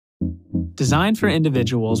Designed for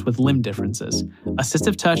individuals with limb differences,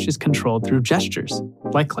 AssistiveTouch is controlled through gestures,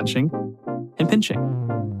 like clenching and pinching.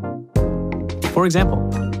 For example,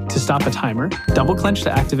 to stop a timer, double clench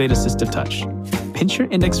to activate AssistiveTouch. Pinch your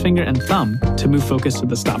index finger and thumb to move focus to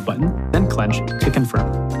the stop button, then clench to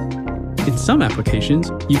confirm. In some applications,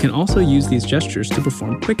 you can also use these gestures to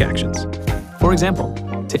perform quick actions. For example,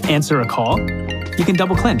 to answer a call, you can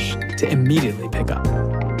double clench to immediately pick up.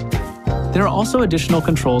 There are also additional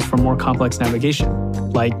controls for more complex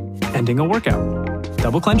navigation, like ending a workout.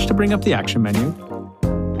 Double clench to bring up the action menu,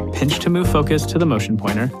 pinch to move focus to the motion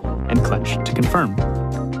pointer, and clench to confirm.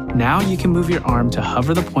 Now you can move your arm to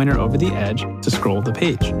hover the pointer over the edge to scroll the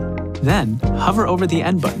page. Then hover over the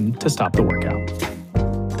end button to stop the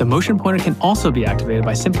workout. The motion pointer can also be activated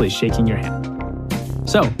by simply shaking your hand.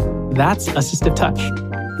 So that's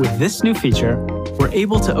AssistiveTouch. With this new feature, we're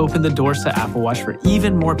able to open the doors to Apple Watch for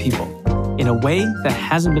even more people in a way that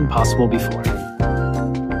hasn't been possible before.